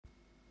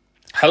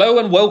Hello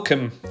and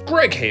welcome,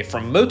 Greg here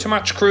from Motor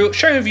Match Crewe,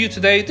 sharing with you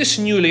today this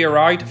newly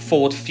arrived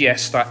Ford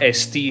Fiesta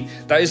ST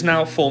that is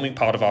now forming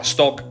part of our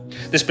stock.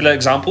 This below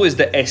example is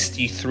the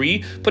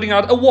ST-3, putting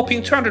out a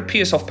whopping 200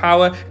 PS of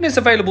power and is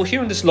available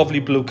here in this lovely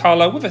blue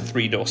colour with a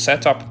 3-door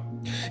setup.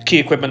 Key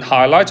equipment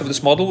highlights of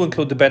this model will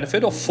include the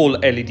benefit of full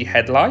LED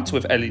headlights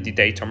with LED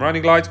daytime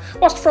running lights,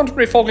 whilst front and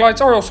rear fog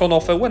lights are also on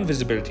offer when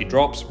visibility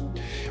drops.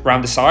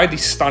 Around the side,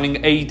 these stunning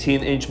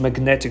 18-inch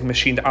magnetic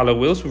machined alloy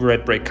wheels with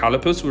red brake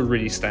calipers will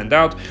really stand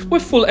out,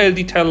 with full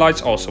LED tail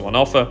lights also on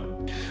offer.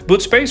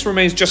 Boot space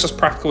remains just as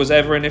practical as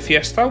ever in a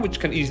Fiesta, which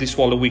can easily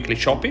swallow weekly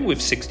shopping with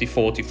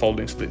 60/40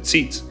 folding split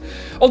seats.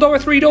 Although a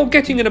 3-door,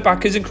 getting in the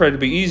back is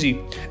incredibly easy.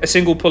 A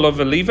single pull of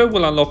a lever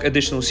will unlock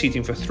additional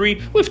seating for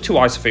 3 with 2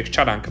 Isofix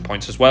chat anchor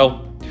points as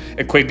well.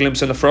 A quick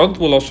glimpse in the front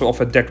will also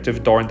offer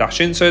decorative door and dash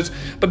inserts,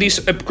 but these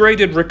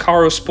upgraded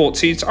RECARO sport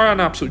seats are an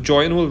absolute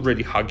joy and will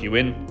really hug you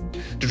in.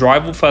 The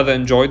driver will further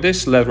enjoy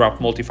this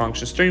leather-wrapped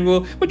multifunction steering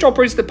wheel, which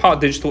operates the part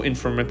digital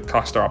infotainment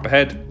cluster up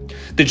ahead,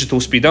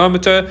 digital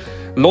speedometer,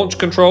 launch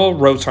control,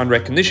 road sign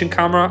recognition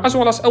camera, as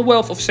well as a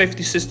wealth of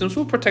safety systems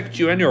will protect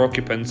you and your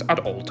occupants at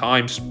all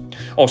times.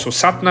 Also,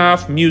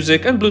 sat-nav,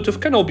 music and Bluetooth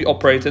can all be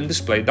operated and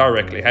displayed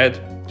directly ahead.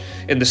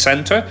 In the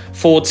center,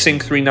 Ford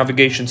Sync 3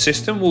 navigation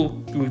system will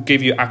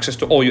give you access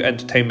to all your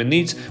entertainment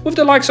needs with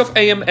the likes of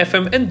AM,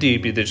 FM and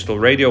DAB digital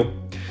radio.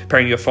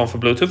 Pairing your phone for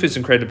Bluetooth is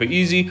incredibly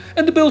easy,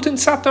 and the built-in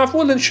sat-nav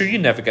will ensure you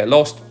never get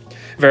lost.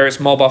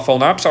 Various mobile phone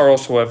apps are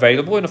also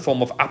available in the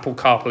form of Apple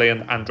CarPlay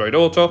and Android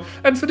Auto,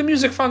 and for the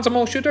music fans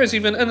amongst you, there is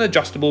even an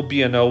adjustable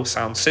B&O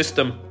sound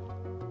system.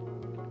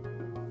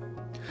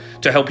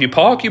 To help you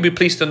park, you'll be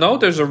pleased to know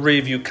there's a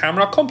rear view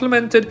camera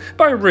complemented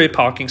by rear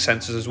parking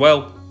sensors as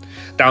well.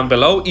 Down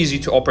below, easy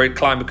to operate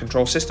climate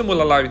control system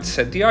will allow you to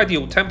set the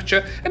ideal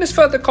temperature and is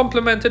further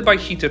complemented by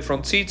heated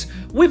front seats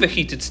with a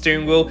heated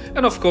steering wheel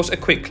and of course a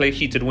quick clear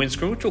heated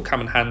windscreen, which will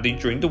come in handy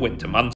during the winter months.